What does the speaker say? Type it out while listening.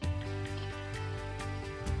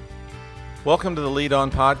Welcome to the Lead On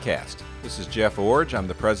Podcast. This is Jeff Orge. I'm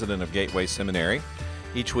the president of Gateway Seminary.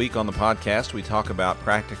 Each week on the podcast, we talk about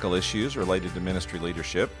practical issues related to ministry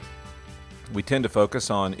leadership. We tend to focus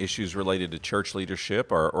on issues related to church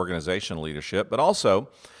leadership or organizational leadership, but also,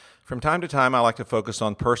 from time to time, I like to focus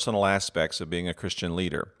on personal aspects of being a Christian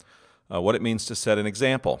leader, what it means to set an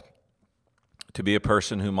example, to be a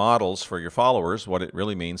person who models for your followers what it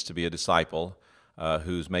really means to be a disciple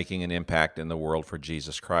who's making an impact in the world for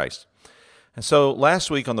Jesus Christ. And so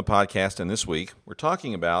last week on the podcast and this week, we're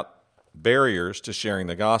talking about barriers to sharing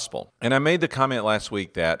the gospel. And I made the comment last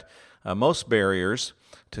week that most barriers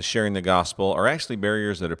to sharing the gospel are actually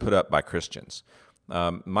barriers that are put up by Christians.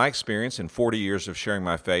 My experience in 40 years of sharing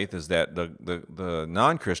my faith is that the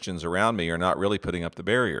non-Christians around me are not really putting up the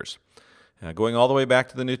barriers. Going all the way back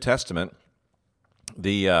to the New Testament,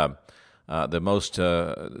 the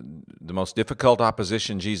most difficult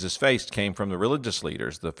opposition Jesus faced came from the religious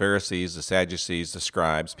leaders, the Pharisees, the Sadducees, the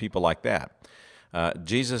scribes, people like that.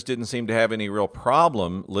 Jesus didn't seem to have any real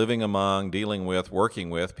problem living among, dealing with, working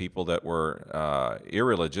with people that were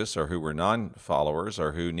irreligious or who were non-followers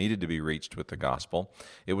or who needed to be reached with the gospel.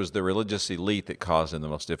 It was the religious elite that caused him the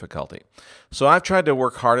most difficulty. So I've tried to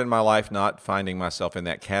work hard in my life not finding myself in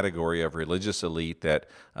that category of religious elite that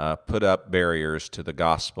put up barriers to the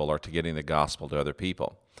gospel or to getting the gospel to other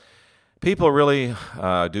people. People really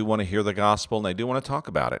do want to hear the gospel and they do want to talk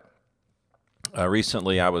about it.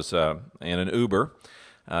 Recently, I was in an Uber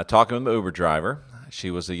talking with the Uber driver. She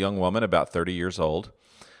was a young woman, about 30 years old.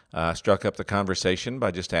 Struck up the conversation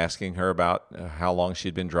by just asking her about how long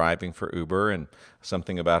she'd been driving for Uber and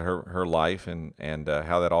something about her life and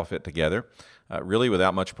how that all fit together. Really,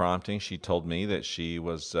 without much prompting, she told me that she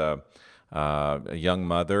was a young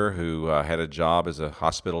mother who had a job as a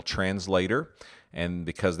hospital translator. And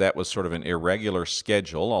because that was sort of an irregular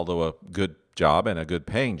schedule, although a good job and a good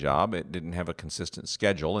paying job, it didn't have a consistent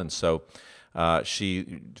schedule. And so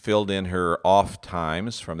she filled in her off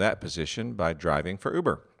times from that position by driving for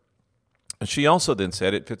Uber. And she also then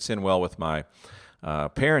said it fits in well with my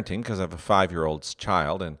parenting because I have a 5-year-old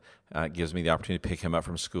child and it gives me the opportunity to pick him up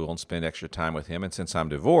from school and spend extra time with him. And since I'm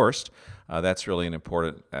divorced, that's really an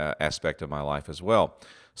important aspect of my life as well.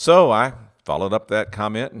 So I followed up that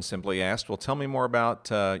comment and simply asked, well, tell me more about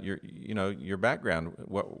your background.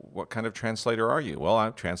 What kind of translator are you? Well, I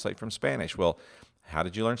translate from Spanish. Well, how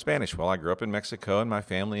did you learn Spanish? Well, I grew up in Mexico and my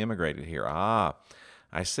family immigrated here. Ah,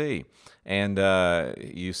 I see. And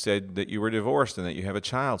you said that you were divorced and that you have a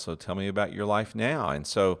child, so tell me about your life now. And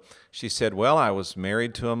so she said, well, I was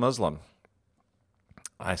married to a Muslim.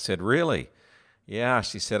 I said, really? Yeah,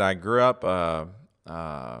 she said, I grew up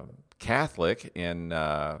Catholic in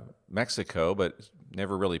Mexico, but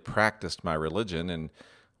never really practiced my religion. And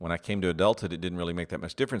when I came to adulthood, it didn't really make that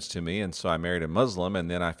much difference to me. And so I married a Muslim. And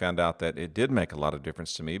then I found out that it did make a lot of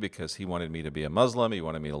difference to me because he wanted me to be a Muslim. He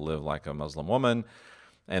wanted me to live like a Muslim woman.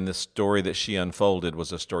 And the story that she unfolded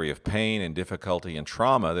was a story of pain and difficulty and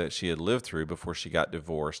trauma that she had lived through before she got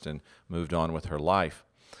divorced and moved on with her life.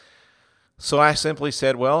 So I simply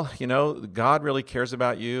said, well, God really cares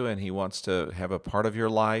about you and he wants to have a part of your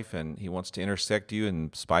life and he wants to intersect you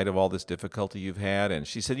in spite of all this difficulty you've had. And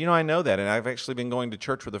she said, I know that. And I've actually been going to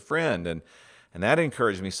church with a friend and that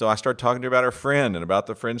encouraged me. So I started talking to her about her friend and about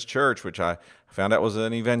the friend's church, which I found out was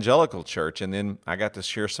an evangelical church. And then I got to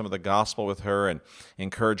share some of the gospel with her and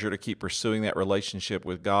encourage her to keep pursuing that relationship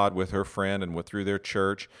with God, with her friend and through their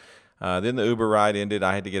church. Then the Uber ride ended.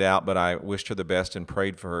 I had to get out, but I wished her the best and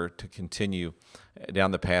prayed for her to continue down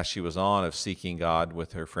the path she was on of seeking God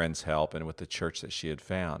with her friend's help and with the church that she had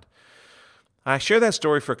found. I share that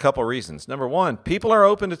story for a couple of reasons. Number one, people are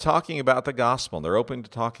open to talking about the gospel. They're open to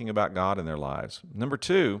talking about God in their lives. Number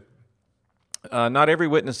two, not every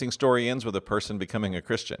witnessing story ends with a person becoming a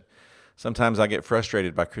Christian. Sometimes I get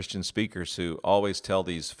frustrated by Christian speakers who always tell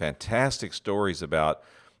these fantastic stories about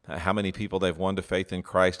how many people they've won to faith in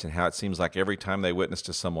Christ and how it seems like every time they witness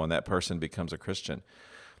to someone, that person becomes a Christian.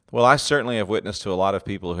 Well, I certainly have witnessed to a lot of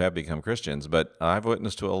people who have become Christians, but I've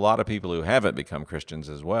witnessed to a lot of people who haven't become Christians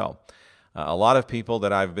as well. A lot of people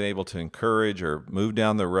that I've been able to encourage or move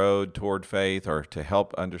down the road toward faith or to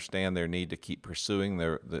help understand their need to keep pursuing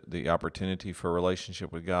the opportunity for a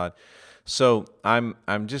relationship with God. So I'm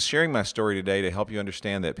just sharing my story today to help you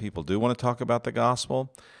understand that people do want to talk about the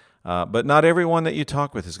gospel. But not everyone that you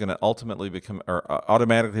talk with is going to ultimately become or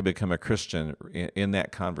automatically become a Christian in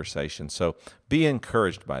that conversation. So be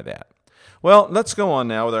encouraged by that. Well, let's go on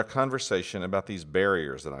now with our conversation about these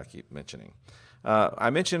barriers that I keep mentioning. I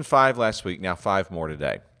mentioned 5 last week, now 5 more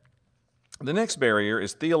today. The next barrier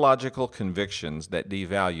is theological convictions that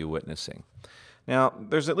devalue witnessing. Now,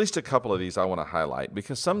 there's at least a couple of these I want to highlight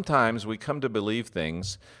because sometimes we come to believe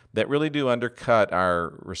things that really do undercut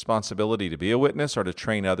our responsibility to be a witness or to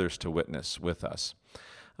train others to witness with us.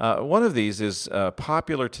 One of these is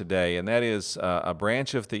popular today, and that is a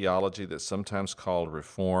branch of theology that's sometimes called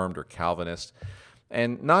Reformed or Calvinist.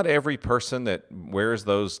 And not every person that wears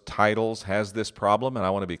those titles has this problem, and I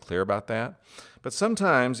want to be clear about that. But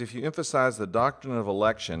sometimes if you emphasize the doctrine of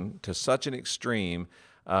election to such an extreme,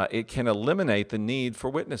 it can eliminate the need for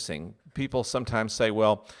witnessing. People sometimes say,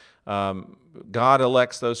 well, God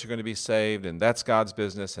elects those who are going to be saved, and that's God's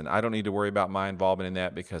business, and I don't need to worry about my involvement in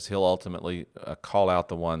that because He'll ultimately call out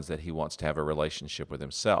the ones that He wants to have a relationship with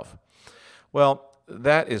Himself. Well,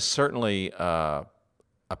 that is certainly a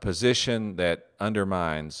position that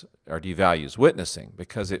undermines or devalues witnessing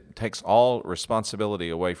because it takes all responsibility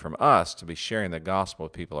away from us to be sharing the gospel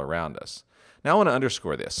with people around us. Now, I want to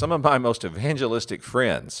underscore this. Some of my most evangelistic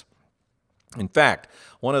friends, in fact,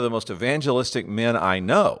 one of the most evangelistic men I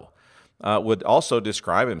know, would also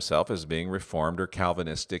describe himself as being Reformed or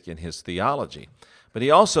Calvinistic in his theology. But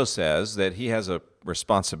he also says that he has a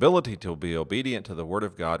responsibility to be obedient to the Word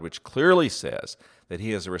of God, which clearly says that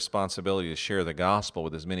he has a responsibility to share the gospel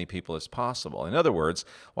with as many people as possible. In other words,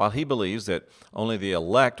 while he believes that only the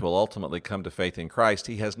elect will ultimately come to faith in Christ,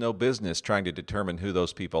 he has no business trying to determine who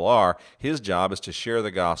those people are. His job is to share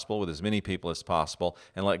the gospel with as many people as possible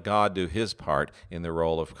and let God do His part in the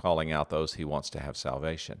role of calling out those He wants to have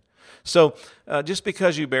salvation. So just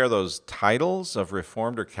because you bear those titles of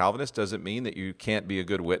Reformed or Calvinist doesn't mean that you can't be a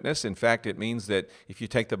good witness. In fact, it means that if you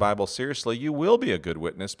take the Bible seriously, you will be a good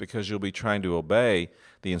witness because you'll be trying to obey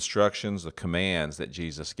the instructions, the commands that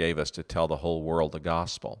Jesus gave us to tell the whole world the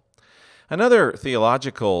gospel. Another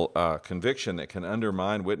theological conviction that can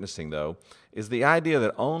undermine witnessing, though, is the idea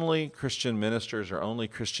that only Christian ministers or only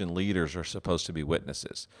Christian leaders are supposed to be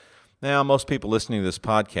witnesses. Now, most people listening to this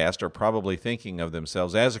podcast are probably thinking of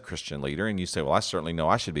themselves as a Christian leader, and you say, well, I certainly know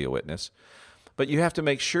I should be a witness. But you have to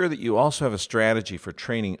make sure that you also have a strategy for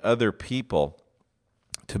training other people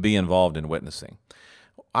to be involved in witnessing.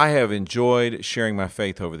 I have enjoyed sharing my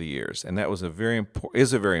faith over the years, and that is a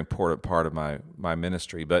very important part of my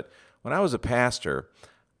ministry. But when I was a pastor,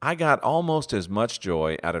 I got almost as much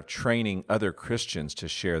joy out of training other Christians to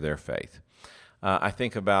share their faith. I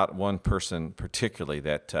think about one person particularly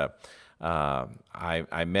that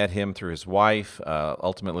I met him through his wife,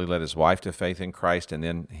 ultimately led his wife to faith in Christ, and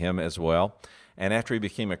then him as well. And after he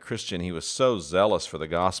became a Christian, he was so zealous for the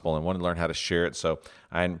gospel and wanted to learn how to share it. So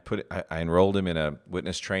I enrolled him in a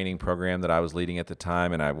witness training program that I was leading at the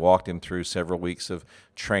time, and I walked him through several weeks of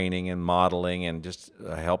training and modeling and just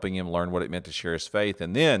helping him learn what it meant to share his faith,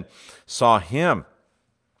 and then saw him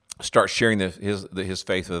start sharing his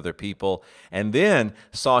faith with other people, and then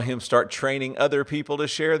saw him start training other people to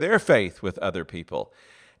share their faith with other people.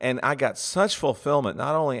 And I got such fulfillment,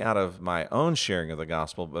 not only out of my own sharing of the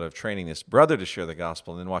gospel, but of training this brother to share the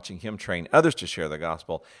gospel, and then watching him train others to share the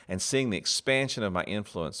gospel, and seeing the expansion of my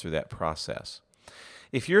influence through that process.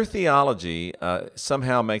 If your theology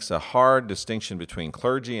somehow makes a hard distinction between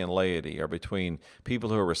clergy and laity, or between people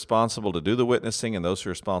who are responsible to do the witnessing and those who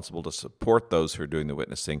are responsible to support those who are doing the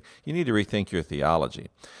witnessing, you need to rethink your theology.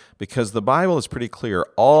 Because the Bible is pretty clear,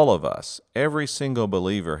 all of us, every single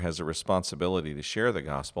believer has a responsibility to share the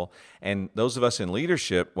gospel, and those of us in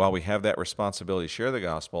leadership, while we have that responsibility to share the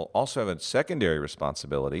gospel, also have a secondary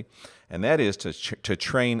responsibility, and that is to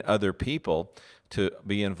train other people to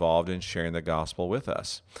be involved in sharing the gospel with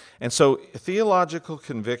us. And so theological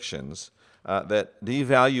convictions that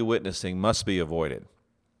devalue witnessing must be avoided.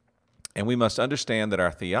 And we must understand that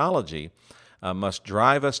our theology must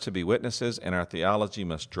drive us to be witnesses, and our theology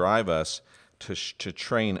must drive us to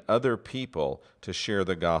train other people to share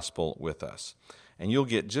the gospel with us. And you'll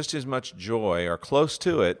get just as much joy, or close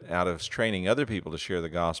to it, out of training other people to share the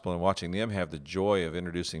gospel and watching them have the joy of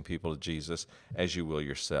introducing people to Jesus as you will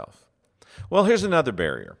yourself. Well, here's another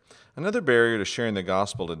barrier. Another barrier to sharing the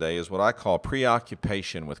gospel today is what I call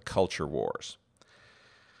preoccupation with culture wars.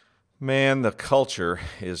 Man, the culture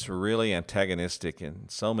is really antagonistic in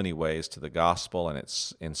so many ways to the gospel, and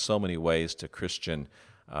it's in so many ways to Christian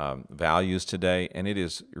values today, and it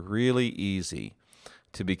is really easy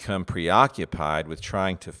to become preoccupied with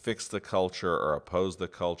trying to fix the culture or oppose the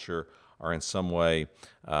culture or in some way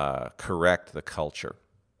correct the culture.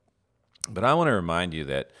 But I want to remind you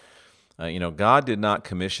that God did not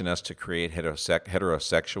commission us to create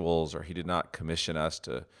heterosexuals, or He did not commission us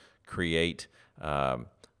to create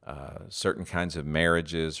certain kinds of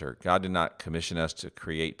marriages, or God did not commission us to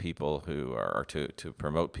create people who are, to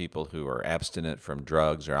promote people who are abstinent from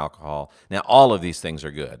drugs or alcohol. Now, all of these things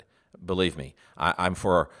are good, Believe me, I'm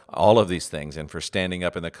for all of these things and for standing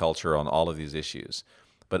up in the culture on all of these issues.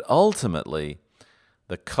 But ultimately,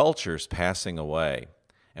 the culture's passing away,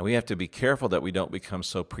 and we have to be careful that we don't become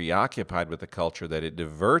so preoccupied with the culture that it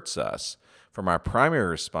diverts us from our primary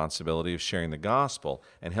responsibility of sharing the gospel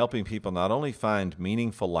and helping people not only find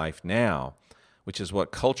meaningful life now, which is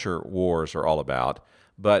what culture wars are all about,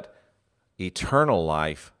 but eternal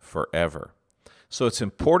life forever. So it's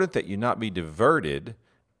important that you not be diverted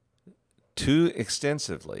too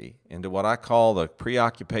extensively into what I call the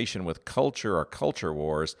preoccupation with culture or culture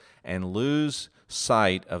wars and lose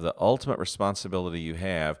sight of the ultimate responsibility you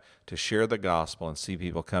have to share the gospel and see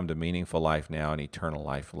people come to meaningful life now and eternal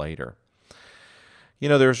life later. You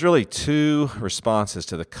know, there's really two responses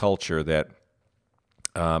to the culture that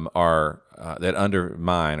that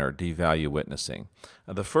undermine or devalue witnessing.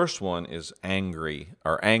 The first one is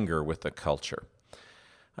anger with the culture.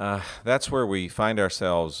 That's where we find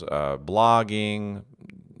ourselves blogging,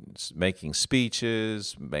 making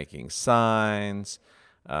speeches, making signs,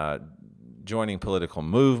 joining political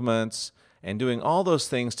movements, and doing all those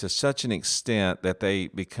things to such an extent that they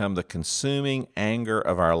become the consuming anger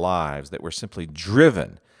of our lives, that we're simply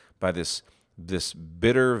driven by this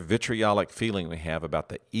bitter, vitriolic feeling we have about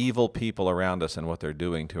the evil people around us and what they're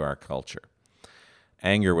doing to our culture.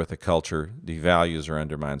 Anger with the culture devalues or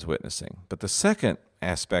undermines witnessing. But the second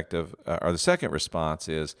aspect the second response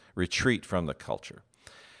is retreat from the culture.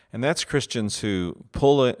 And that's Christians who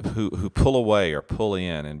pull away or pull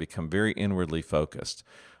in and become very inwardly focused.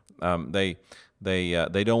 They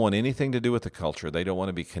don't want anything to do with the culture. They don't want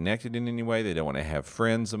to be connected in any way. They don't want to have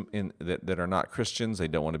friends that are not Christians. They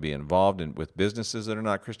don't want to be involved with businesses that are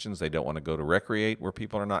not Christians. They don't want to go to recreate where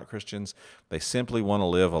people are not Christians. They simply want to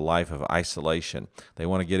live a life of isolation. They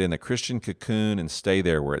want to get in the Christian cocoon and stay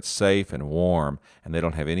there where it's safe and warm, and they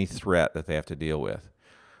don't have any threat that they have to deal with.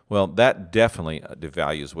 Well, that definitely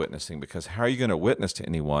devalues witnessing, because how are you going to witness to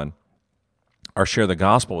anyone or share the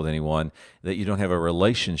gospel with anyone that you don't have a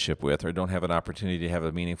relationship with or don't have an opportunity to have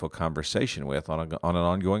a meaningful conversation with on an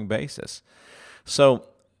ongoing basis? So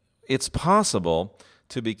it's possible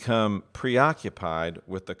to become preoccupied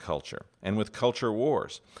with the culture and with culture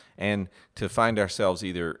wars, and to find ourselves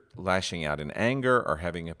either lashing out in anger or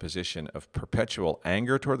having a position of perpetual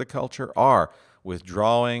anger toward the culture, or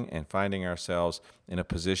withdrawing and finding ourselves in a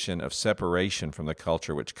position of separation from the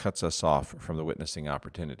culture, which cuts us off from the witnessing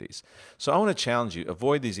opportunities. So I want to challenge you,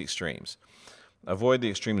 avoid these extremes. Avoid the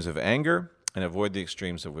extremes of anger and avoid the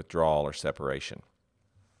extremes of withdrawal or separation.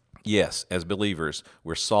 Yes, as believers,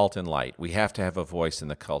 we're salt and light. We have to have a voice in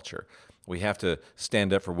the culture. We have to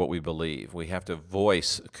stand up for what we believe. We have to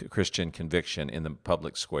voice Christian conviction in the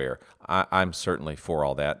public square. I'm certainly for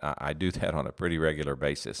all that. I do that on a pretty regular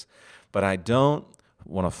basis. But I don't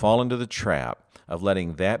want to fall into the trap of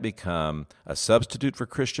letting that become a substitute for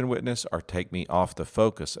Christian witness or take me off the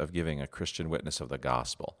focus of giving a Christian witness of the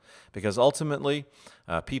gospel. Because ultimately,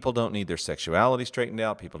 people don't need their sexuality straightened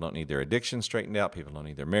out. People don't need their addiction straightened out. People don't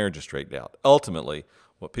need their marriages straightened out. Ultimately,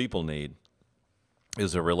 what people need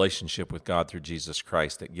is a relationship with God through Jesus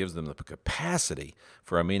Christ that gives them the capacity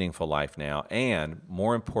for a meaningful life now, and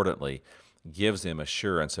more importantly, gives them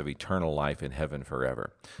assurance of eternal life in heaven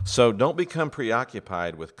forever. So don't become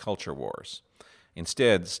preoccupied with culture wars.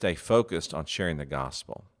 Instead, stay focused on sharing the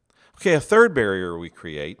gospel. Okay, a third barrier we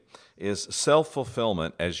create is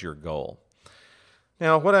self-fulfillment as your goal.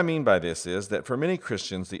 Now, what I mean by this is that for many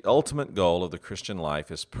Christians, the ultimate goal of the Christian life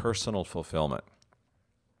is personal fulfillment.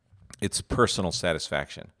 It's personal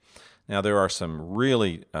satisfaction. Now, there are some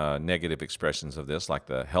really negative expressions of this, like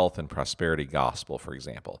the health and prosperity gospel, for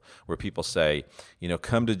example, where people say,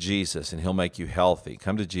 come to Jesus and he'll make you healthy.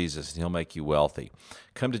 Come to Jesus and he'll make you wealthy.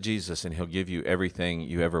 Come to Jesus and he'll give you everything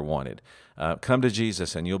you ever wanted. Come to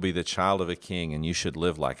Jesus and you'll be the child of a king and you should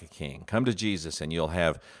live like a king. Come to Jesus and you'll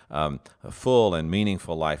have a full and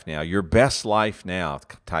meaningful life now, your best life now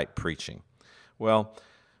type preaching. Well,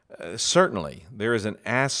 certainly there is an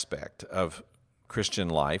aspect of Christian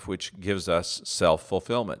life which gives us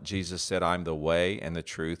self-fulfillment. Jesus said, I'm the way and the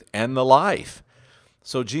truth and the life.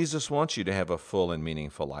 So Jesus wants you to have a full and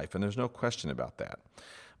meaningful life, and there's no question about that.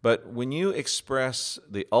 But when you express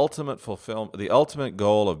the ultimate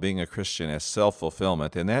goal of being a Christian as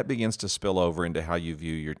self-fulfillment, then that begins to spill over into how you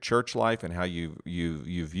view your church life and how you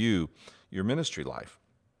view your ministry life.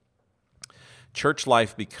 Church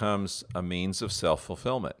life becomes a means of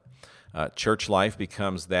self-fulfillment. Church life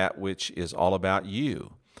becomes that which is all about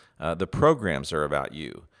you. The programs are about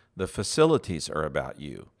you. The facilities are about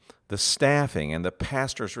you. The staffing and the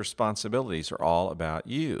pastor's responsibilities are all about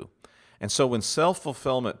you. And so when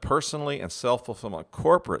self-fulfillment personally and self-fulfillment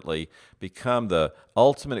corporately become the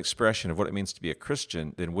ultimate expression of what it means to be a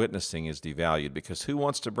Christian, then witnessing is devalued, because who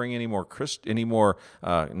wants to bring any more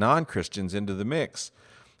non-Christians into the mix?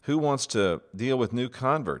 Who wants to deal with new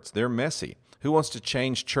converts? They're messy. Who wants to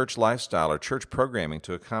change church lifestyle or church programming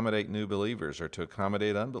to accommodate new believers or to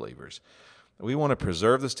accommodate unbelievers? We want to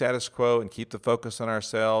preserve the status quo and keep the focus on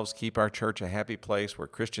ourselves, keep our church a happy place where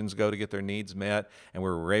Christians go to get their needs met, and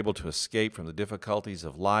where we're able to escape from the difficulties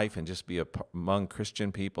of life and just be among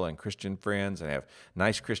Christian people and Christian friends and have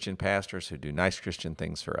nice Christian pastors who do nice Christian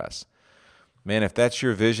things for us. Man, if that's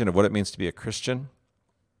your vision of what it means to be a Christian,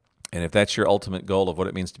 and if that's your ultimate goal of what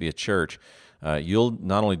it means to be a church, you'll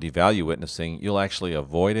not only devalue witnessing, you'll actually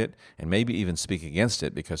avoid it and maybe even speak against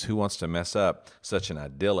it, because who wants to mess up such an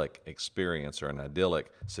idyllic experience or an idyllic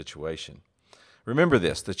situation? Remember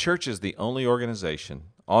this, the church is the only organization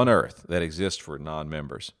on earth that exists for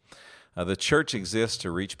non-members. The church exists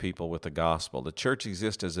to reach people with the gospel. The church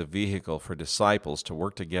exists as a vehicle for disciples to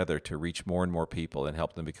work together to reach more and more people and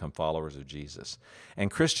help them become followers of Jesus.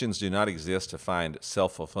 And Christians do not exist to find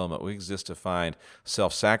self-fulfillment. We exist to find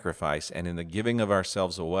self-sacrifice, and in the giving of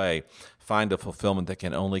ourselves away, find a fulfillment that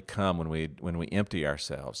can only come when we empty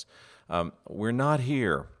ourselves. We're not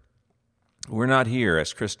here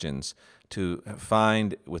as Christians to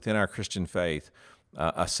find within our Christian faith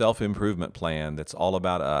a self-improvement plan that's all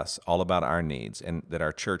about us, all about our needs, and that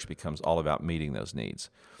our church becomes all about meeting those needs.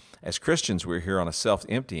 As Christians, we're here on a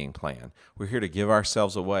self-emptying plan. We're here to give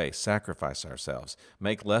ourselves away, sacrifice ourselves,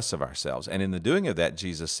 make less of ourselves. And in the doing of that,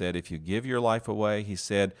 Jesus said, if you give your life away, he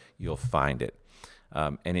said, you'll find it.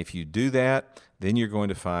 And if you do that, then you're going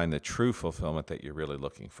to find the true fulfillment that you're really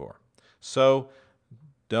looking for. So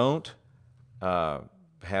don't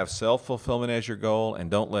have self-fulfillment as your goal,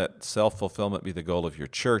 and don't let self-fulfillment be the goal of your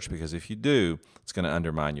church, because if you do, it's going to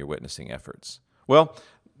undermine your witnessing efforts. Well,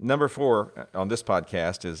 number 4 on this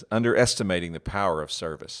podcast is underestimating the power of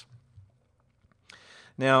service.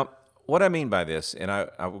 Now, what I mean by this, and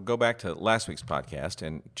I will go back to last week's podcast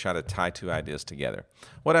and try to tie two ideas together.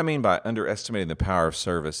 What I mean by underestimating the power of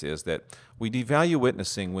service is that we devalue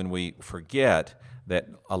witnessing when we forget that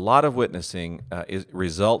a lot of witnessing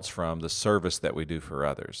results from the service that we do for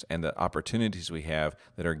others and the opportunities we have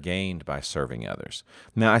that are gained by serving others.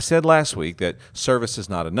 Now, I said last week that service is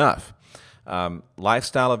not enough.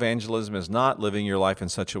 Lifestyle evangelism is not living your life in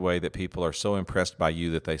such a way that people are so impressed by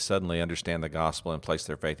you that they suddenly understand the gospel and place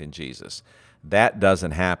their faith in Jesus. That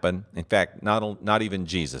doesn't happen. In fact, not even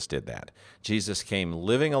Jesus did that. Jesus came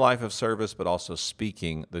living a life of service, but also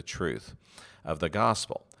speaking the truth of the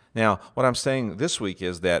gospel. Now, what I'm saying this week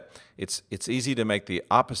is that it's easy to make the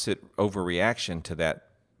opposite overreaction to that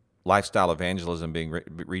lifestyle evangelism being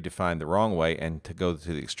redefined the wrong way, and to go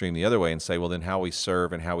to the extreme the other way and say, well, then how we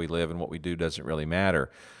serve and how we live and what we do doesn't really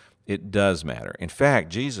matter. It does matter. In fact,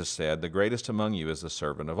 Jesus said, the greatest among you is the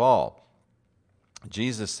servant of all.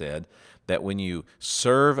 Jesus said that when you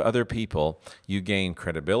serve other people, you gain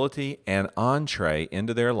credibility and entree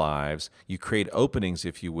into their lives. You create openings,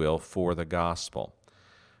 if you will, for the gospel.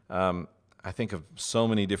 I think of so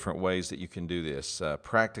many different ways that you can do this.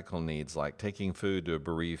 Practical needs like taking food to a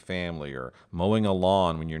bereaved family, or mowing a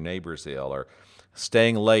lawn when your neighbor's ill, or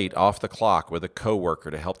staying late off the clock with a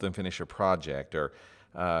coworker to help them finish a project, or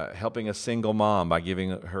helping a single mom by giving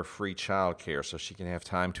her free child care so she can have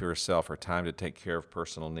time to herself or time to take care of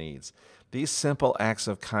personal needs. These simple acts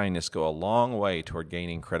of kindness go a long way toward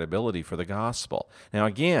gaining credibility for the gospel. Now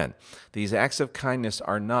again, these acts of kindness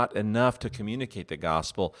are not enough to communicate the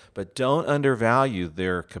gospel, but don't undervalue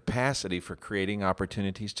their capacity for creating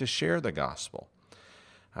opportunities to share the gospel.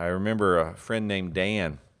 I remember a friend named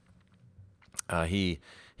Dan.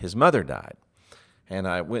 His mother died, and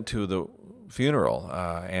I went to the funeral,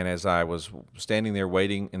 and as I was standing there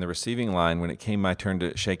waiting in the receiving line, when it came my turn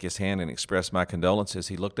to shake his hand and express my condolences,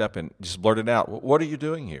 he looked up and just blurted out, "What are you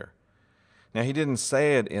doing here?" Now, he didn't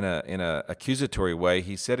say it in a accusatory way.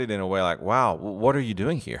 He said it in a way like, "Wow, what are you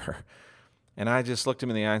doing here?" And I just looked him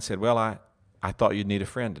in the eye and said, "Well, I thought you'd need a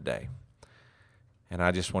friend today, and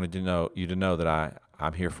I just wanted you to know that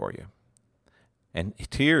I'm here for you." And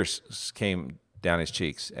tears came down his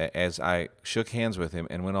cheeks as I shook hands with him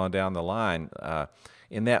and went on down the line.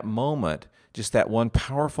 In that moment, just that one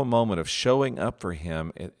powerful moment of showing up for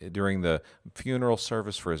him during the funeral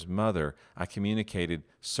service for his mother, I communicated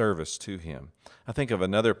service to him. I think of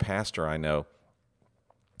another pastor I know.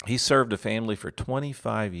 He served a family for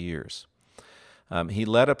 25 years. He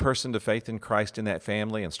led a person to faith in Christ in that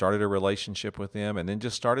family and started a relationship with them, and then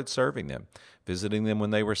just started serving them, visiting them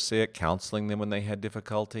when they were sick, counseling them when they had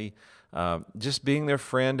difficulty, just being their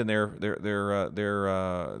friend and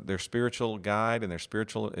their spiritual guide and their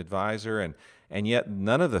spiritual advisor. And yet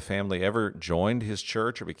none of the family ever joined his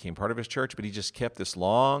church or became part of his church, but he just kept this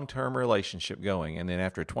long-term relationship going. And then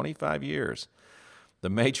after 25 years, the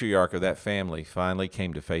matriarch of that family finally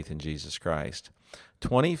came to faith in Jesus Christ.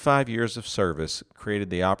 25 years of service created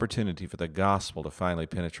the opportunity for the gospel to finally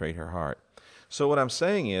penetrate her heart. So what I'm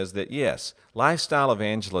saying is that, yes, lifestyle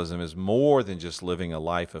evangelism is more than just living a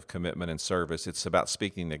life of commitment and service. It's about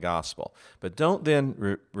speaking the gospel. But don't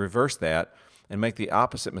then reverse that and make the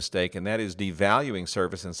opposite mistake, and that is devaluing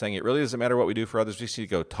service and saying it really doesn't matter what we do for others. We just need to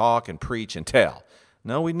go talk and preach and tell.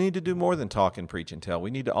 No, we need to do more than talk and preach and tell. We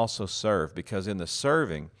need to also serve, because in the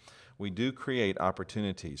serving, we do create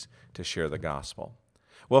opportunities to share the gospel.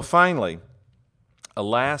 Well, finally, a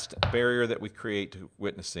last barrier that we create to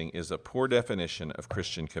witnessing is a poor definition of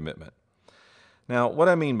Christian commitment. Now, what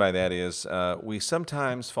I mean by that is we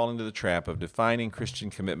sometimes fall into the trap of defining Christian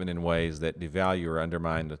commitment in ways that devalue or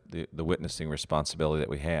undermine the witnessing responsibility that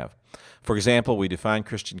we have. For example, we define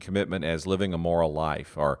Christian commitment as living a moral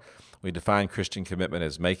life, or we define Christian commitment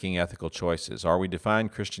as making ethical choices, or we define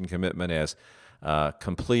Christian commitment as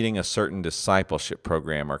completing a certain discipleship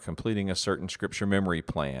program or completing a certain scripture memory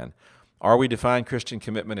plan. Or we define Christian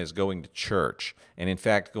commitment as going to church, and in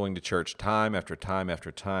fact going to church time after time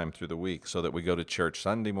after time through the week, so that we go to church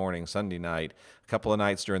Sunday morning, Sunday night, a couple of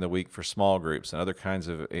nights during the week for small groups and other kinds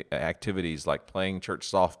of activities like playing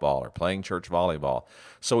church softball or playing church volleyball.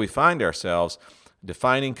 So we find ourselves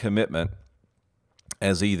defining commitment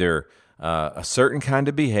as either a certain kind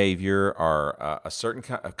of behavior, or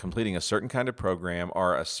completing a certain kind of program,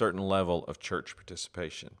 or a certain level of church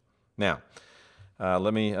participation. Now,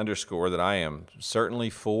 let me underscore that I am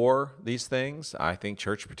certainly for these things. I think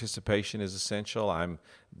church participation is essential. I'm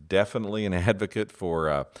definitely an advocate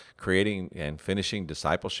for creating and finishing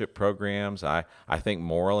discipleship programs. I think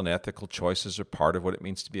moral and ethical choices are part of what it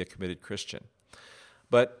means to be a committed Christian.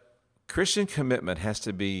 But Christian commitment has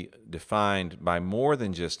to be defined by more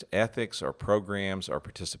than just ethics or programs or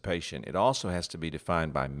participation. It also has to be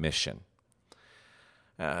defined by mission.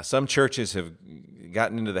 Some churches have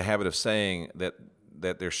gotten into the habit of saying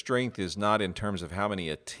that their strength is not in terms of how many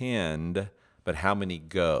attend, but how many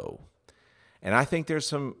go. And I think there's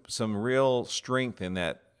some real strength in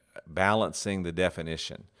that, balancing the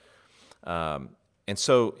definition. And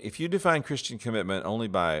so if you define Christian commitment only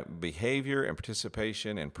by behavior and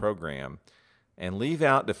participation and program, and leave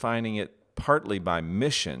out defining it partly by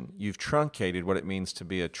mission, you've truncated what it means to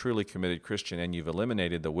be a truly committed Christian, and you've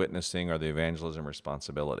eliminated the witnessing or the evangelism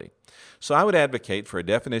responsibility. So I would advocate for a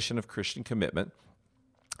definition of Christian commitment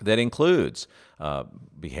that includes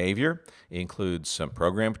behavior, includes some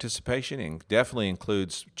program participation, and definitely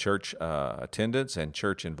includes church attendance and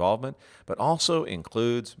church involvement, but also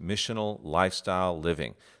includes missional lifestyle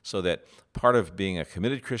living, so that part of being a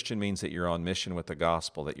committed Christian means that you're on mission with the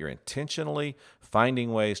gospel, that you're intentionally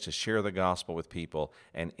finding ways to share the gospel with people,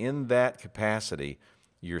 and in that capacity,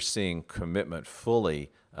 you're seeing commitment fully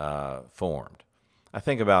formed. I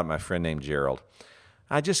think about my friend named Gerald.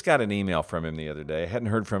 I just got an email from him the other day. I hadn't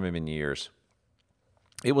heard from him in years.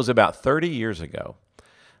 It was about 30 years ago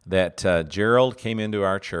that Gerald came into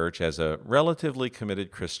our church as a relatively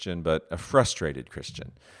committed Christian, but a frustrated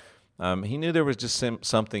Christian. He knew there was just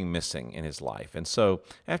something missing in his life. And so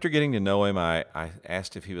after getting to know him, I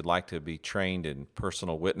asked if he would like to be trained in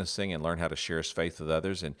personal witnessing and learn how to share his faith with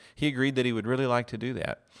others. And he agreed that he would really like to do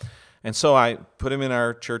that. And so I put him in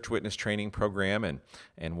our church witness training program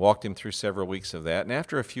and walked him through several weeks of that. And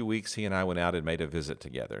after a few weeks, he and I went out and made a visit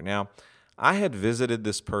together. Now, I had visited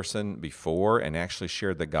this person before and actually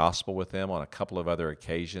shared the gospel with them on a couple of other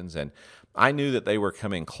occasions. And I knew that they were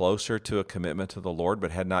coming closer to a commitment to the Lord, but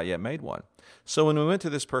had not yet made one. So when we went to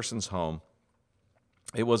this person's home,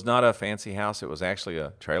 it was not a fancy house. It was actually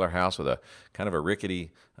a trailer house with a kind of a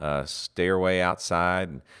rickety stairway outside.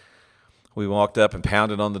 And we walked up and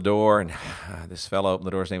pounded on the door, and this fellow opened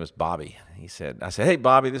the door. His name was Bobby. I said, "Hey,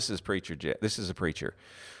 Bobby, this is a preacher."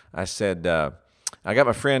 I said, "I got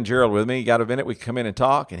my friend Gerald with me. You got a minute? We can come in and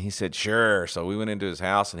talk?" And he said, "Sure." So we went into his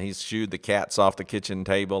house, and he shooed the cats off the kitchen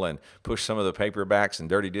table and pushed some of the paperbacks and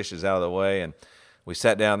dirty dishes out of the way. And we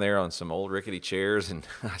sat down there on some old rickety chairs, and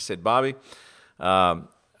I said, "Bobby,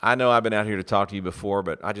 I know I've been out here to talk to you before,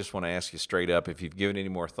 but I just want to ask you straight up if you've given any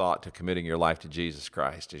more thought to committing your life to Jesus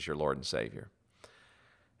Christ as your Lord and Savior."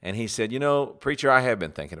 And he said, "Preacher, I have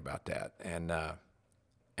been thinking about that, and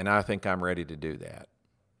I think I'm ready to do that."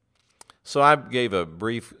 So I gave a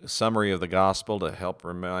brief summary of the gospel to help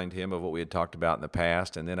remind him of what we had talked about in the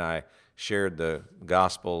past, and then I shared the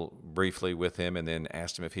gospel briefly with him and then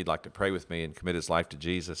asked him if he'd like to pray with me and commit his life to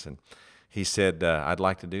Jesus, and he said, I'd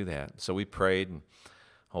like to do that. So we prayed, and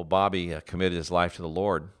old Bobby committed his life to the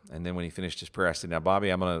Lord, and then when he finished his prayer, I said, now, Bobby,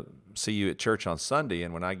 I'm going to see you at church on Sunday,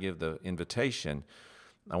 and when I give the invitation,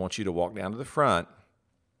 I want you to walk down to the front,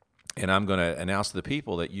 and I'm going to announce to the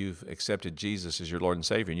people that you've accepted Jesus as your Lord and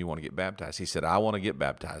Savior and you want to get baptized. He said, I want to get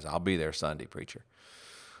baptized. I'll be there Sunday, preacher.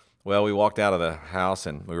 Well, we walked out of the house,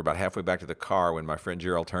 and we were about halfway back to the car when my friend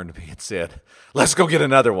Gerald turned to me and said, let's go get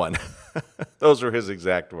another one. Those were his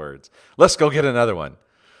exact words. Let's go get another one.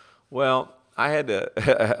 Well, I had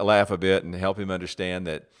to laugh a bit and help him understand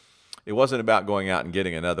that it wasn't about going out and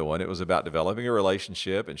getting another one. It was about developing a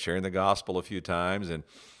relationship and sharing the gospel a few times and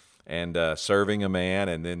serving a man,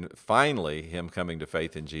 and then finally him coming to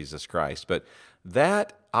faith in Jesus Christ. But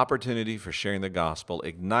that opportunity for sharing the gospel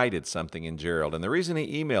ignited something in Gerald. And the reason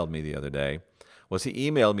he emailed me the other day was he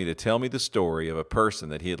emailed me to tell me the story of a person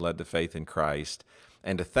that he had led to faith in Christ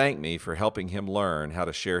and to thank me for helping him learn how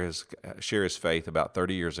to share his faith about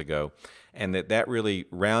 30 years ago, and that really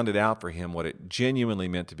rounded out for him what it genuinely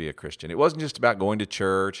meant to be a Christian. It wasn't just about going to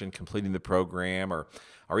church and completing the program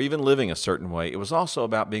or even living a certain way. It was also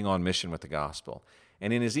about being on mission with the gospel.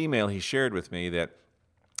 And in his email, he shared with me that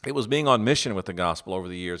it was being on mission with the gospel over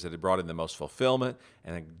the years that had brought him the most fulfillment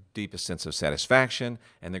and the deepest sense of satisfaction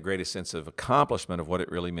and the greatest sense of accomplishment of what it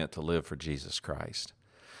really meant to live for Jesus Christ.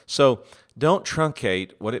 So don't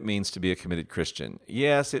truncate what it means to be a committed Christian.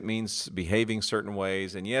 Yes, it means behaving certain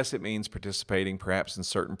ways, and yes, it means participating perhaps in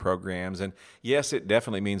certain programs, and yes, it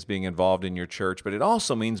definitely means being involved in your church, but it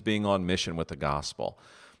also means being on mission with the gospel.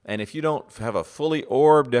 And if you don't have a fully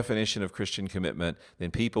orbed definition of Christian commitment, then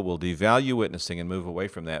people will devalue witnessing and move away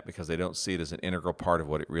from that because they don't see it as an integral part of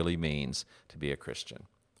what it really means to be a Christian.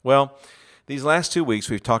 Well, these last 2 weeks,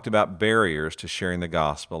 we've talked about barriers to sharing the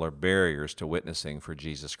gospel or barriers to witnessing for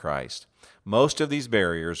Jesus Christ. Most of these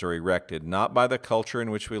barriers are erected not by the culture in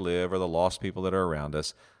which we live or the lost people that are around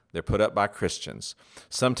us. They're put up by Christians,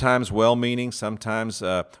 sometimes well-meaning, sometimes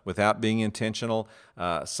without being intentional,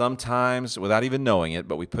 sometimes without even knowing it,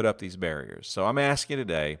 but we put up these barriers. So I'm asking you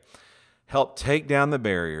today, help take down the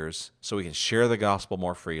barriers so we can share the gospel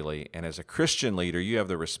more freely. And as a Christian leader, you have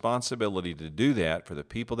the responsibility to do that for the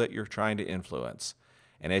people that you're trying to influence.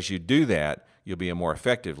 And as you do that, you'll be a more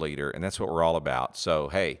effective leader, and that's what we're all about. So,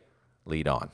 hey, lead on.